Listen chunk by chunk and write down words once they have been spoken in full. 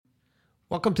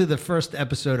Welcome to the first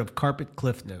episode of Carpet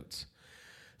Cliff Notes.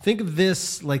 Think of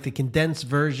this like the condensed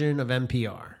version of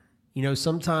MPR. You know,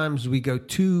 sometimes we go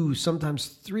 2, sometimes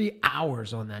 3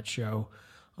 hours on that show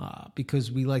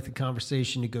because we like the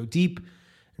conversation to go deep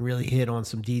and really hit on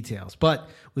some details. But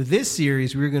with this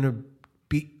series, we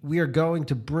are going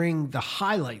to bring the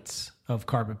highlights of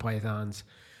carpet pythons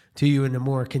to you in a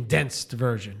more condensed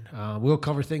version. We'll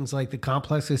cover things like the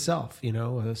complex itself,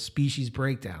 a species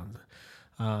breakdown.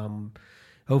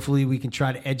 Hopefully we can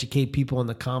try to educate people on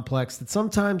the complex that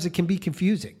sometimes it can be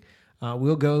confusing.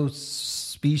 We'll go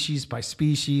species by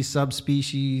species,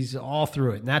 subspecies, all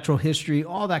through it. Natural history,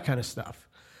 all that kind of stuff.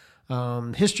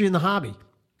 History in the hobby.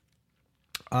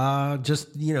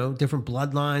 Different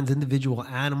bloodlines, individual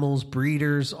animals,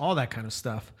 breeders, all that kind of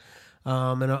stuff.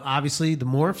 And obviously the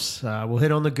morphs, we'll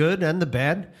hit on the good and the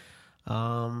bad.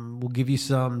 We'll give you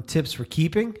some tips for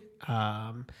keeping.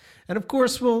 And of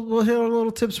course, we'll hit on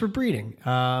little tips for breeding.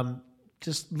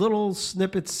 Just little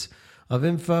snippets of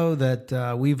info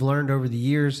that we've learned over the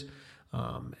years,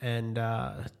 and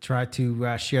try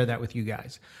to share that with you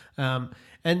guys.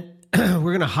 And we're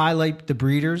going to highlight the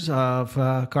breeders of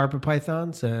carpet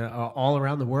pythons all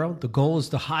around the world. The goal is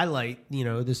to highlight,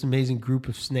 this amazing group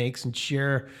of snakes and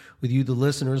share with you, the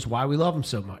listeners, why we love them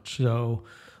so much. So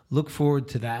look forward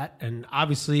to that. And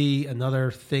obviously, another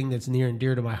thing that's near and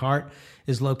dear to my heart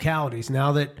is localities.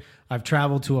 Now that I've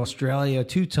traveled to Australia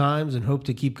 2 times and hope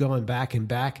to keep going back and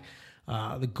back,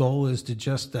 the goal is to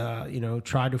just,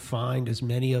 try to find as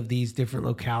many of these different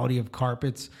locality of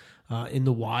carpets in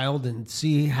the wild and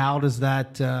see how does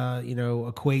that,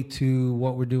 equate to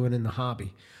what we're doing in the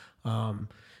hobby.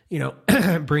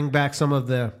 Bring back some of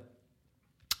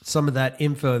that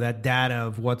info, that data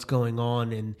of what's going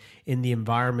on in the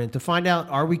environment to find out,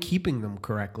 are we keeping them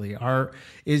correctly?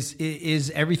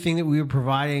 Is everything that we were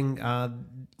providing,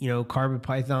 carpet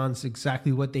pythons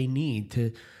exactly what they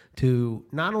need to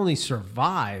not only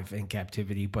survive in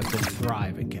captivity, but to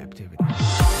thrive in captivity?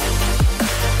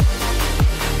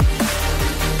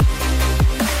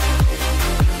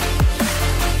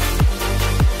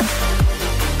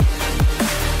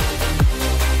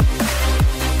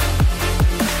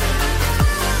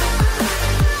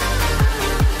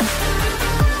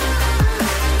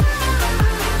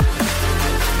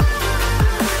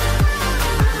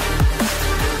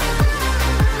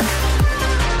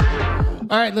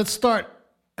 All right, let's start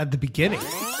at the beginning.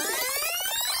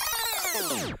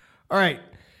 All right.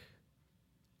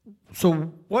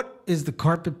 So what is the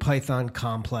carpet python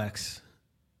complex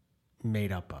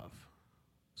made up of?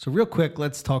 So real quick,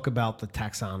 let's talk about the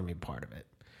taxonomy part of it.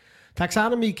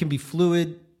 Taxonomy can be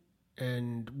fluid,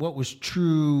 and what was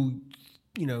true,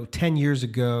 10 years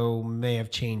ago may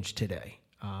have changed today.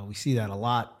 We see that a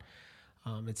lot.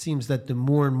 It seems that the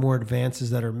more and more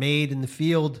advances that are made in the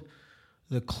field,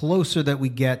 the closer that we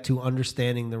get to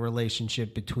understanding the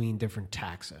relationship between different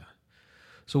taxa.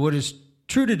 So what is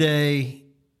true today,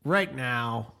 right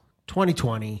now,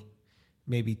 2020,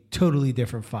 may be totally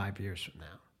different 5 years from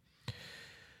now.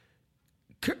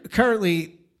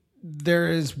 Currently, there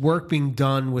is work being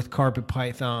done with carpet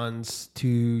pythons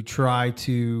to try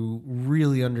to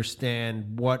really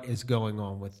understand what is going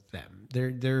on with them.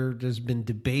 There's been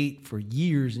debate for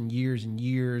years and years and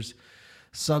years,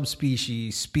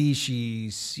 subspecies,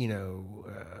 species,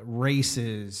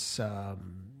 races,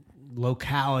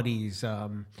 localities.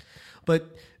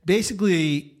 But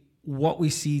basically what we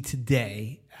see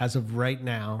today, as of right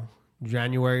now,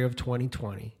 January of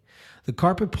 2020, the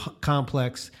carpet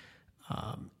complex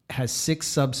has 6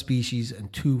 subspecies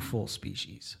and 2 full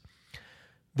species.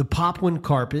 The Papuan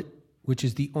carpet, which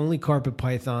is the only carpet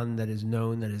python that is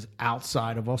known that is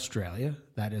outside of Australia,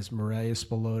 that is Morelia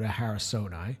spilota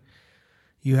harrisoni.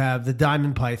 You have the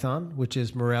diamond python, which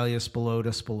is Morelia spilota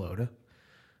spilota.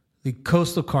 The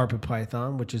coastal carpet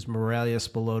python, which is Morelia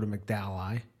spilota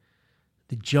mcdowelli.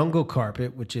 The jungle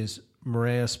carpet, which is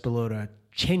Morelia spilota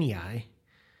chenii.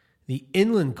 The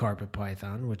inland carpet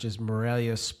python, which is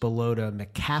Morelia spilota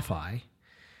mccaffei.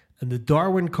 And the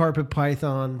Darwin carpet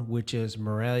python, which is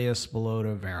Morelia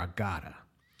spilota variegata.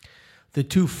 The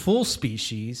 2 full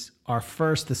species are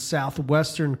first the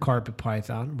southwestern carpet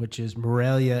python, which is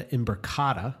Morelia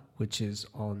imbricata, which is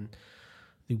on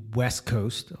the west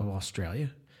coast of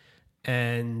Australia.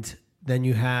 And then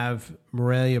you have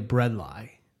Morelia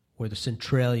bredli, or the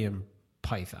centralium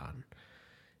python.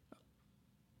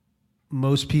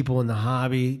 Most people in the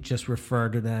hobby just refer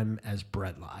to them as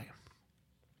bredli.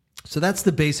 So that's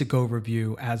the basic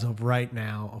overview as of right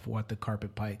now of what the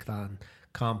carpet python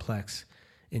complex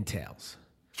entails.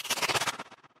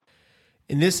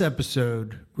 In this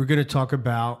episode, we're going to talk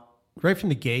about right from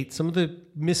the gate some of the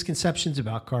misconceptions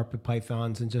about carpet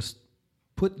pythons and just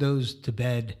put those to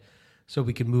bed so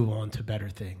we can move on to better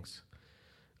things.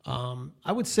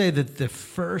 I would say that the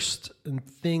first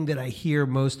thing that I hear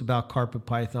most about carpet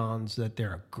pythons that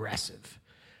they're aggressive.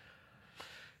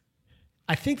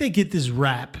 I think they get this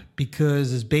rap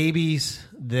because as babies,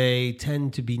 they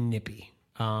tend to be nippy.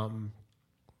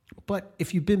 But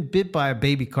if you've been bit by a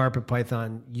baby carpet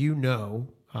python, you know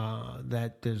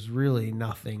that there's really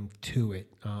nothing to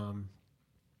it.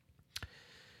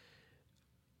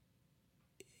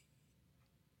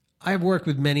 I've worked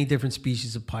with many different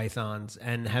species of pythons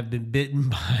and have been bitten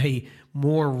by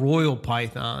more royal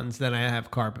pythons than I have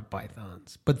carpet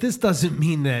pythons. But this doesn't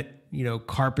mean that,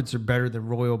 carpets are better than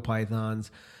royal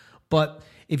pythons. But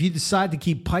if you decide to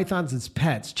keep pythons as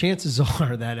pets, chances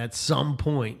are that at some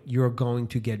point you're going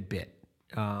to get bit.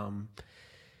 An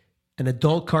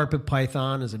adult carpet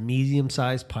python is a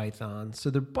medium-sized python,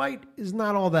 so their bite is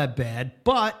not all that bad.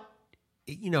 But,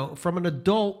 from an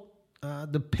adult,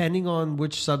 depending on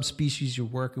which subspecies you're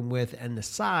working with and the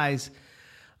size,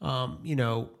 some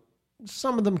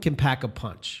of them can pack a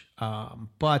punch.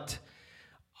 But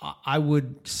I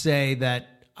would say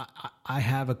that I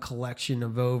have a collection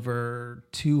of over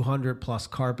 200 plus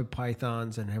carpet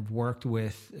pythons and have worked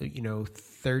with,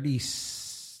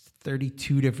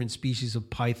 32 different species of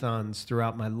pythons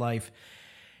throughout my life.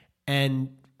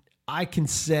 And I can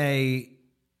say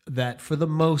that for the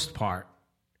most part,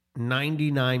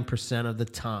 99% of the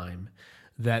time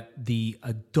that the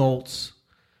adults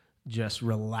just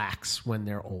relax when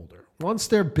they're older. Once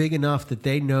they're big enough that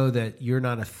they know that you're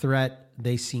not a threat,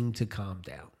 they seem to calm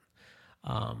down.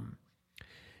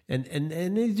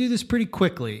 And they do this pretty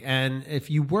quickly. And if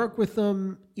you work with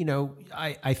them,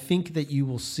 I think that you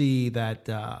will see that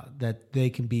that they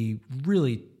can be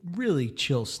really, really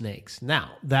chill snakes.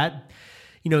 Now, that,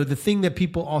 the thing that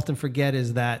people often forget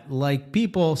is that, like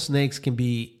people, snakes can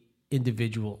be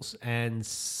individuals. And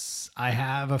I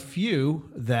have a few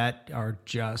that are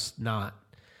just not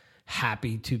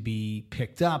happy to be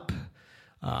picked up,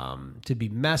 to be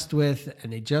messed with,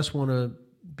 and they just want to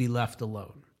be left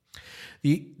alone.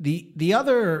 The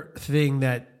other thing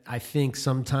that I think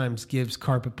sometimes gives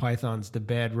carpet pythons the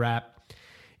bad rap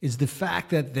is the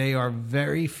fact that they are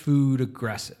very food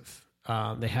aggressive.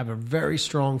 They have a very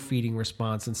strong feeding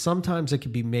response, and sometimes it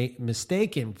can be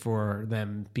mistaken for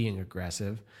them being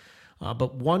aggressive.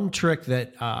 But one trick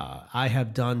that I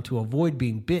have done to avoid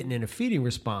being bitten in a feeding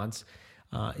response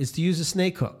is to use a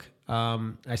snake hook.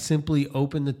 I simply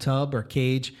open the tub or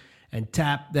cage and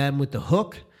tap them with the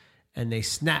hook, and they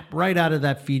snap right out of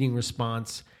that feeding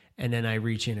response, and then I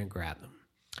reach in and grab them.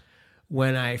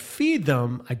 When I feed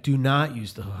them, I do not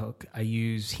use the hook. I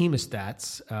use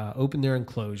hemostats, open their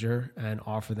enclosure, and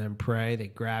offer them prey. They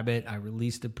grab it, I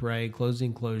release the prey, close the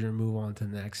enclosure, and move on to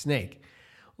the next snake.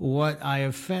 What I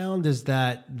have found is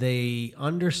that they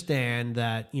understand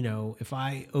that, if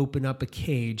I open up a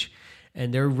cage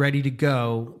and they're ready to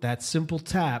go, that simple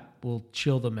tap will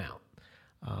chill them out.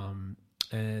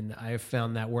 And I have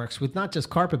found that works with not just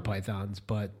carpet pythons,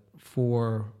 but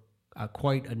for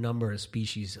quite a number of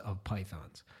species of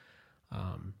pythons.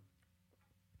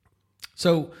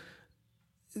 So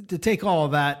to take all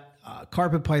of that,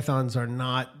 carpet pythons are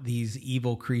not these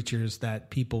evil creatures that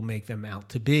people make them out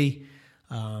to be.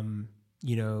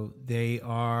 They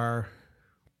are,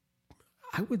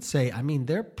 I would say,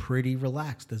 they're pretty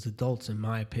relaxed as adults, in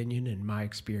my opinion, in my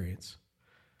experience.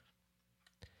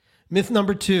 Myth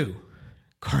number 2,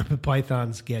 carpet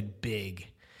pythons get big.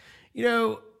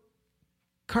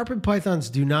 Carpet pythons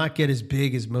do not get as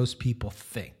big as most people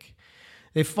think.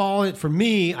 For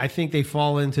me, I think they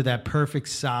fall into that perfect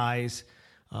size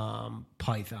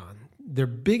python. They're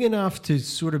big enough to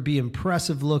sort of be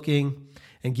impressive looking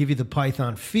and give you the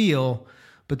python feel,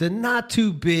 but they're not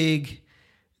too big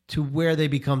to where they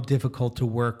become difficult to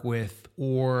work with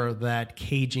or that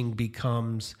caging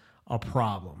becomes a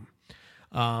problem.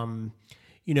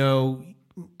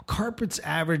 Carpets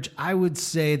average, I would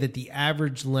say that the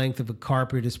average length of a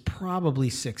carpet is probably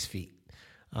 6 feet.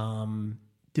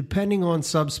 Depending on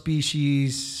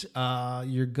subspecies,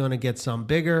 you're going to get some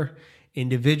bigger.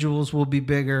 Individuals will be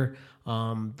bigger.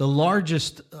 The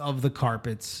largest of the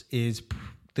carpets is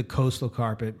the coastal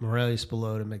carpet, Morelia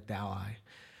spilota mcdowelli.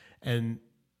 And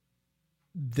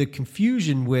the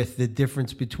confusion with the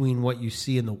difference between what you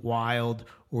see in the wild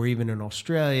or even in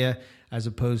Australia as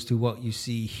opposed to what you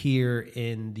see here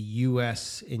in the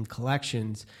U.S. in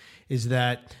collections is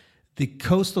that the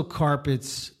coastal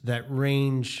carpets that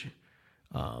range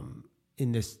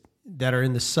that are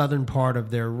in the southern part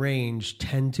of their range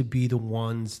tend to be the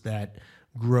ones that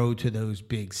grow to those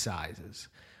big sizes.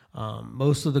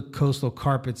 Most of the coastal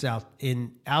carpets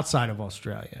outside of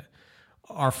Australia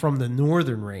are from the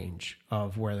northern range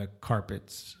of where the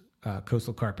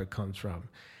coastal carpet comes from.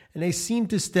 And they seem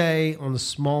to stay on the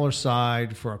smaller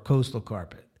side for a coastal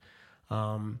carpet.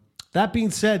 That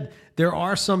being said, there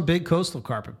are some big coastal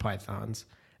carpet pythons,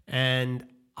 and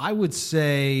I would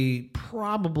say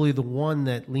probably the one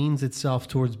that leans itself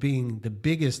towards being the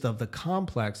biggest of the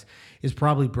complex is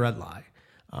probably breadlie.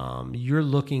 You're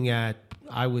looking at,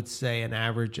 I would say, an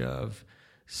average of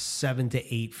 7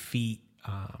 to 8 feet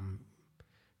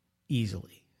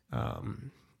easily.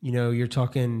 You're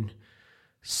talking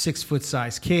 6 foot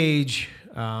size cage,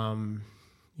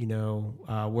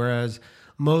 whereas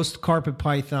most carpet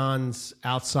pythons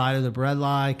outside of the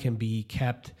breadlie can be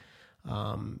kept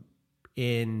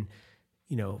in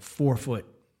 4 foot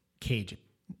cage.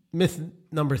 Myth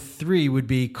number 3 would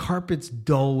be carpets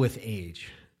dull with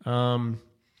age.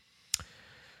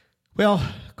 Well,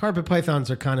 carpet pythons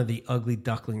are kind of the ugly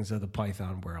ducklings of the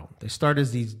python world. They start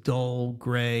as these dull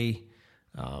gray,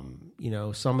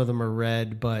 some of them are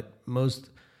red, but most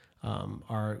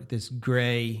are this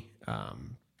gray,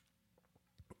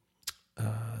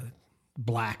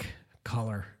 black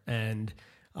color. And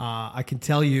I can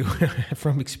tell you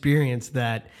from experience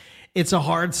that it's a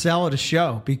hard sell at a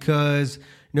show, because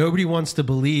nobody wants to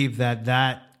believe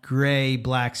that gray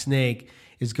black snake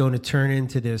is going to turn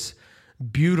into this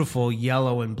beautiful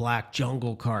yellow and black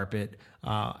jungle carpet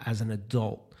as an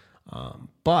adult.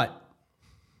 But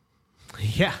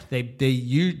yeah, they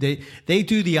do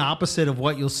the opposite of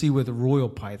what you'll see with a royal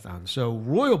python. So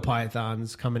royal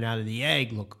pythons coming out of the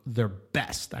egg look their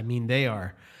best. I mean, they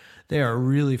are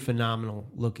really phenomenal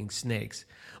looking snakes.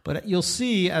 But you'll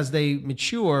see as they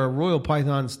mature, royal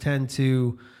pythons tend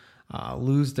to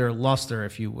lose their luster,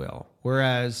 if you will.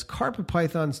 Whereas carpet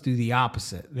pythons do the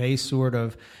opposite. They sort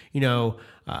of,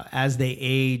 as they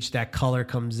age, that color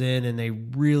comes in, and they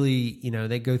really,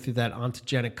 they go through that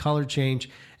ontogenic color change,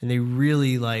 and they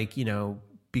really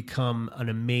become an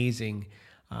amazing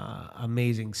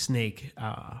snake.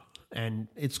 And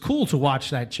it's cool to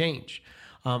watch that change.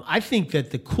 I think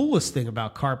that the coolest thing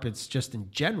about carpets just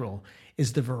in general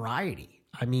is the variety.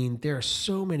 I mean, there are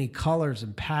so many colors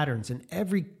and patterns, and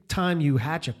every time you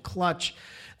hatch a clutch,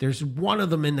 there's one of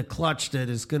them in the clutch that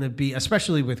is going to be,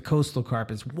 especially with coastal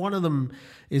carpets, one of them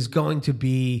is going to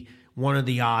be one of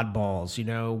the oddballs,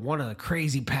 one of the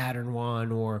crazy pattern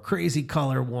one or crazy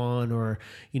color one, or,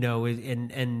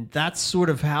 and that's sort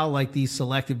of how like these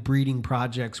selective breeding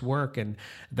projects work. And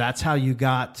that's how you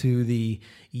got to the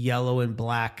yellow and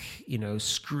black,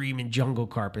 screaming jungle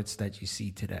carpets that you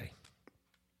see today.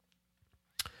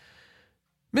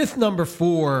 Myth number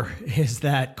 4 is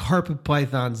that carpet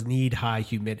pythons need high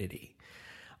humidity.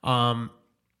 So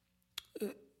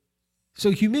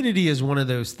humidity is one of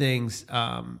those things.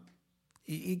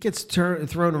 It gets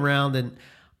thrown around, and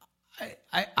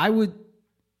I would,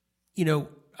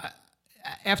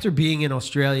 after being in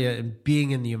Australia and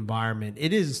being in the environment,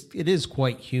 it is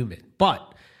quite humid.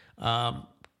 But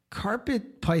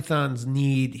carpet pythons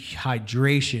need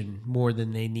hydration more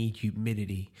than they need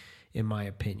humidity, in my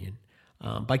opinion.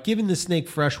 By giving the snake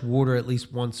fresh water at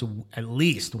least once a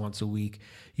week,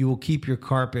 you will keep your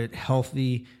carpet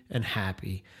healthy and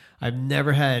happy. I've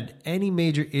never had any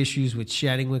major issues with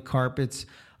shedding with carpets.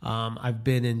 I've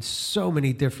been in so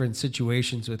many different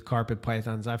situations with carpet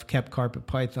pythons. I've kept carpet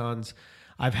pythons.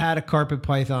 I've had a carpet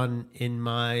python in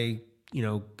my,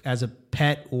 as a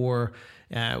pet, or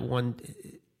I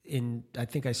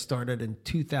think I started in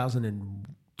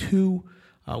 2002.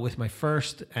 With my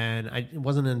first, and it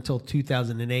wasn't until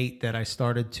 2008 that I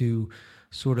started to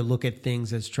sort of look at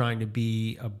things as trying to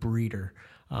be a breeder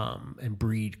and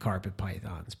breed carpet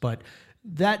pythons. But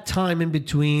that time in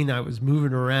between, I was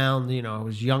moving around. I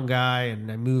was a young guy,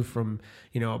 and I moved from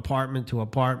apartment to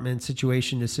apartment,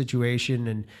 situation to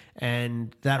situation,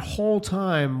 and that whole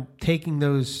time taking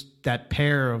that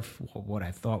pair of what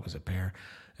I thought was a pair,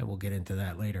 and we'll get into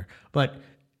that later, but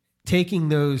taking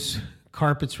those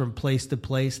carpets from place to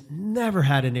place, never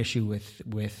had an issue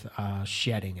with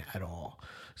shedding at all.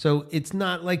 So it's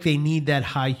not like they need that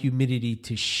high humidity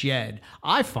to shed.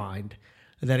 I find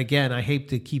that, again, I hate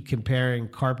to keep comparing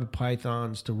carpet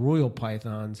pythons to royal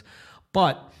pythons,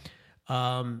 but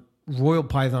royal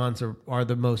pythons are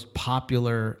the most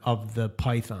popular of the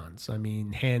pythons. I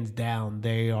mean, hands down,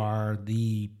 they are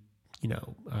the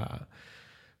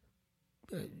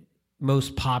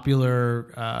most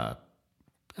popular.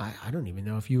 I don't even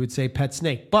know if you would say pet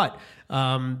snake, but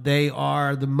they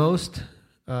are the most,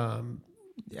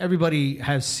 everybody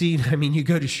has seen. I mean, you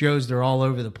go to shows, they're all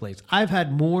over the place. I've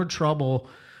had more trouble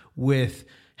with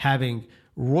having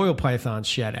royal pythons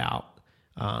shed out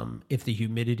if the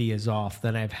humidity is off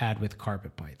than I've had with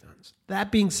carpet pythons.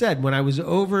 That being said, when I was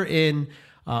over in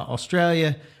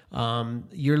Australia,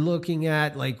 you're looking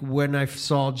at like when I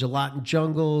saw gelatin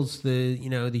jungles, the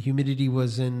humidity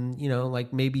was in,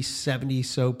 like maybe 70%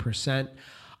 so.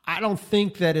 I don't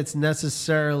think that it's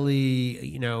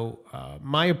necessarily,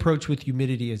 my approach with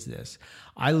humidity is this.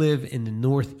 I live in the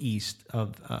northeast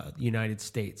of the United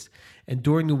States, and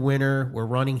during the winter, we're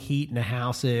running heat in the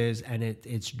houses, and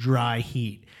it's dry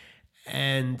heat.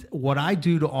 And what I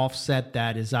do to offset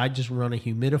that is I just run a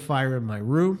humidifier in my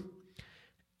room,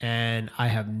 and I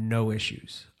have no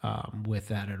issues with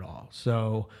that at all.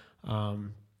 So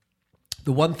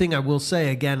the one thing I will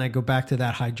say, again, I go back to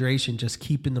that hydration, just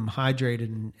keeping them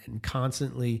hydrated and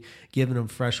constantly giving them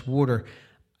fresh water.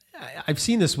 I've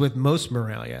seen this with most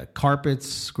Morelia, carpets,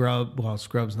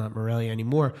 scrub's not Morelia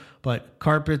anymore, but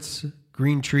carpets,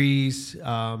 green trees,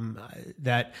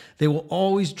 that they will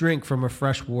always drink from a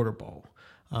fresh water bowl.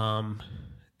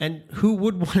 And who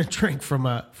would want to drink from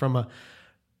a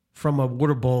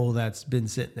water bowl that's been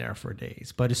sitting there for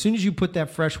days? But as soon as you put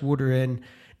that fresh water in,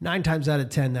 9 times out of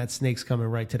 10, that snake's coming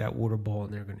right to that water bowl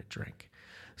and they're going to drink.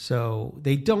 So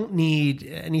they don't need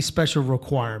any special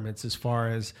requirements as far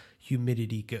as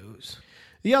humidity goes.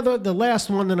 The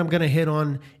last one that I'm going to hit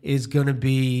on is going to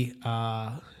be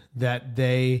that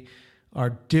they are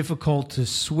difficult to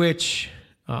switch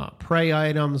prey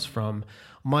items from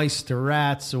mice to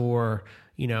rats, or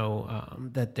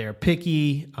that they're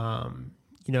picky.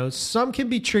 Some can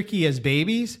be tricky as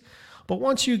babies, but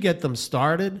once you get them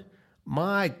started,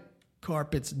 my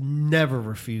carpets never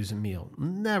refuse a meal.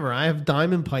 Never. I have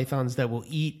diamond pythons that will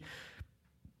eat.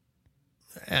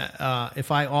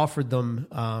 If I offered them,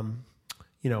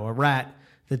 a rat,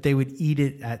 that they would eat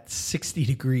it at 60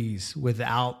 degrees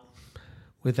without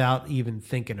even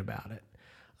thinking about it.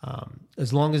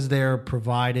 As long as they're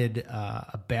provided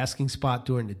a basking spot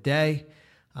during the day,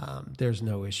 there's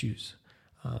no issues.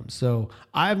 So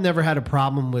I've never had a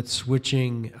problem with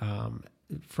switching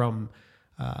from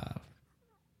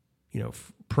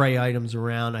prey items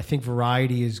around. I think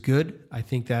variety is good. I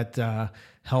think that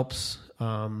helps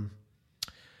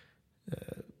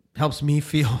me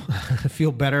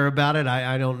feel better about it.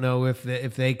 I don't know if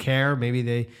they care.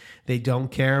 Maybe they don't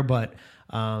care, but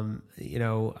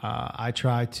I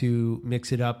try to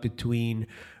mix it up between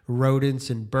rodents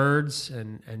and birds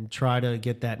and try to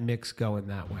get that mix going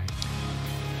that way.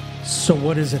 So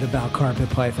what is it about carpet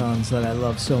pythons that I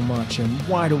love so much, and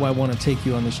why do I want to take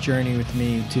you on this journey with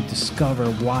me to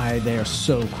discover why they are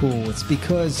so cool? It's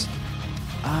because,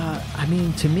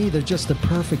 to me, they're just the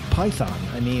perfect python.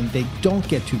 They don't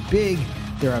get too big.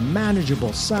 They're a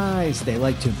manageable size. They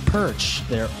like to perch.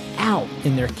 They're out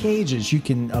in their cages. You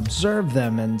can observe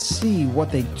them and see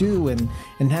what they do and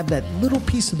have that little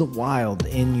piece of the wild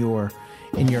in your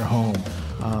home.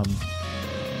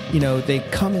 They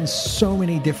come in so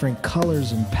many different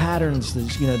colors and patterns.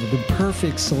 They're the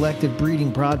perfect selective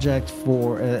breeding project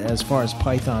for as far as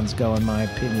pythons go, in my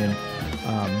opinion.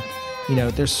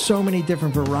 There's so many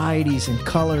different varieties and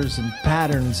colors and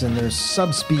patterns, and there's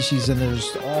subspecies, and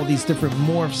there's all these different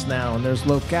morphs now, and there's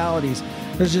localities.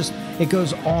 It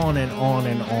goes on and on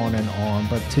and on and on.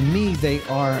 But to me, they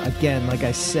are, again, like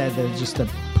I said, they're just a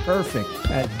perfect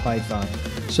pet python.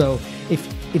 So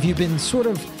if you've been sort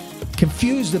of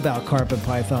confused about carpet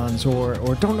pythons or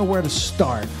don't know where to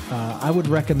start, I would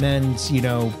recommend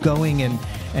going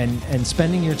and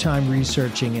spending your time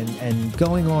researching and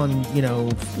going on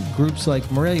groups like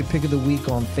Morelia Pick of the Week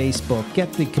on Facebook.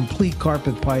 Get the complete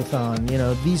carpet python.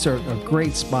 These are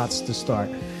great spots to start.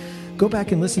 Go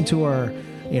back and listen to our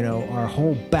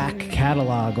whole back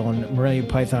catalog on Morelia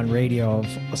Python Radio.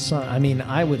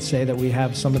 I would say that we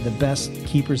have some of the best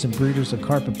keepers and breeders of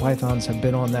carpet pythons have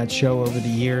been on that show over the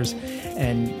years,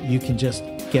 and you can just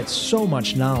get so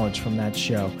much knowledge from that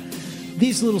show.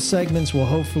 These little segments will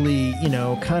hopefully,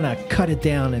 kind of cut it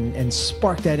down and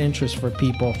spark that interest for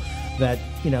people that,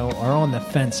 are on the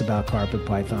fence about carpet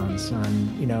pythons.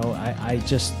 I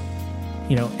just,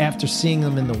 after seeing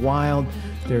them in the wild,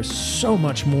 there's so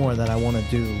much more that I want to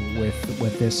do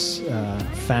with this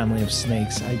family of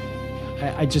snakes.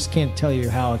 I just can't tell you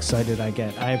how excited I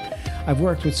get. I've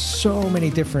worked with so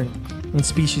many different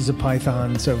species of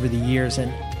pythons over the years,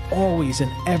 and always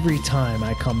and every time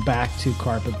I come back to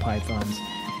carpet pythons.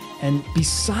 And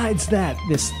besides that,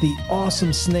 the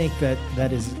awesome snake that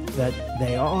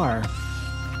they are,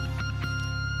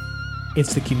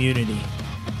 it's the community.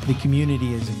 The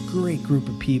community is a great group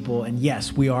of people, and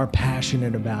yes, we are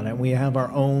passionate about it. We have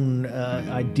our own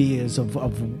ideas of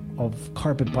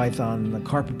carpet python, the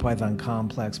carpet python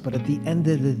complex. But at the end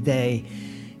of the day,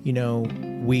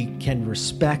 we can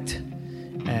respect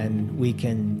and we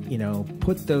can,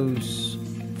 put those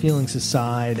feelings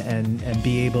aside and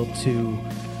be able to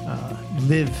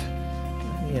live,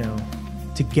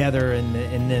 together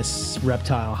in this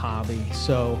reptile hobby.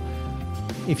 So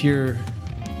if you're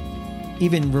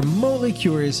even remotely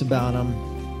curious about them,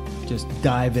 just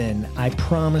dive in. I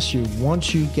promise you,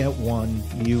 once you get one,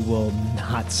 you will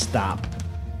not stop.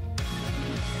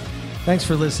 Thanks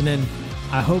for listening.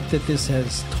 I hope that this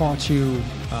has taught you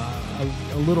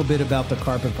a little bit about the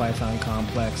carpet python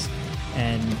complex,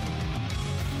 and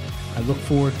I look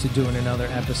forward to doing another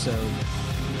episode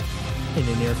in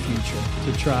the near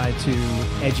future to try to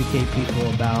educate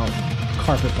people about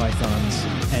carpet pythons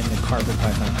and the carpet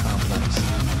python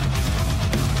complex.